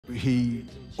He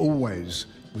always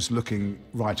was looking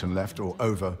right and left or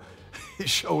over his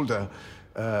shoulder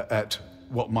at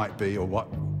what might be or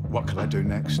what could I do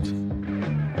next.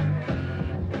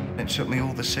 It took me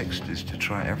all the 60s to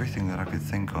try everything that I could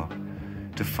think of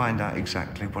to find out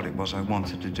exactly what it was I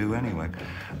wanted to do anyway.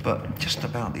 But just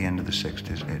about the end of the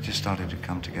 60s, it just started to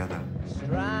come together.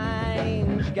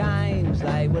 Strange games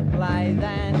they would play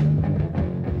then.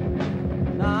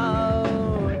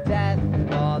 No death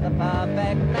for the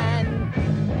perfect men.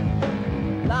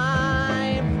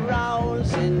 Life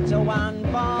rolls into one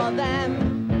for them.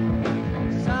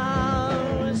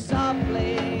 So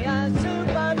softly a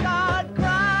super god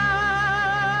cries.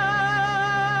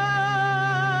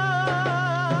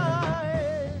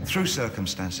 Through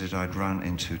circumstances, I'd run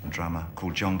into a drummer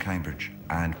called John Cambridge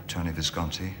and Tony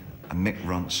Visconti and Mick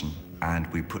Ronson, and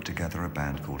we put together a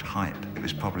band called Hype. It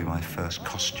was probably my first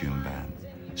costume band.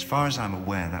 As far as I'm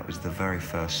aware, that was the very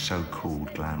first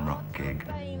so-called glam rock gig.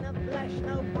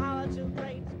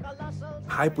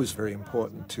 Hype was very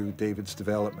important to David's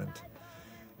development.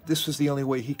 This was the only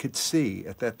way he could see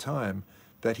at that time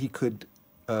that he could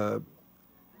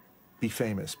be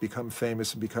famous, become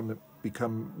famous and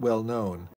become well known.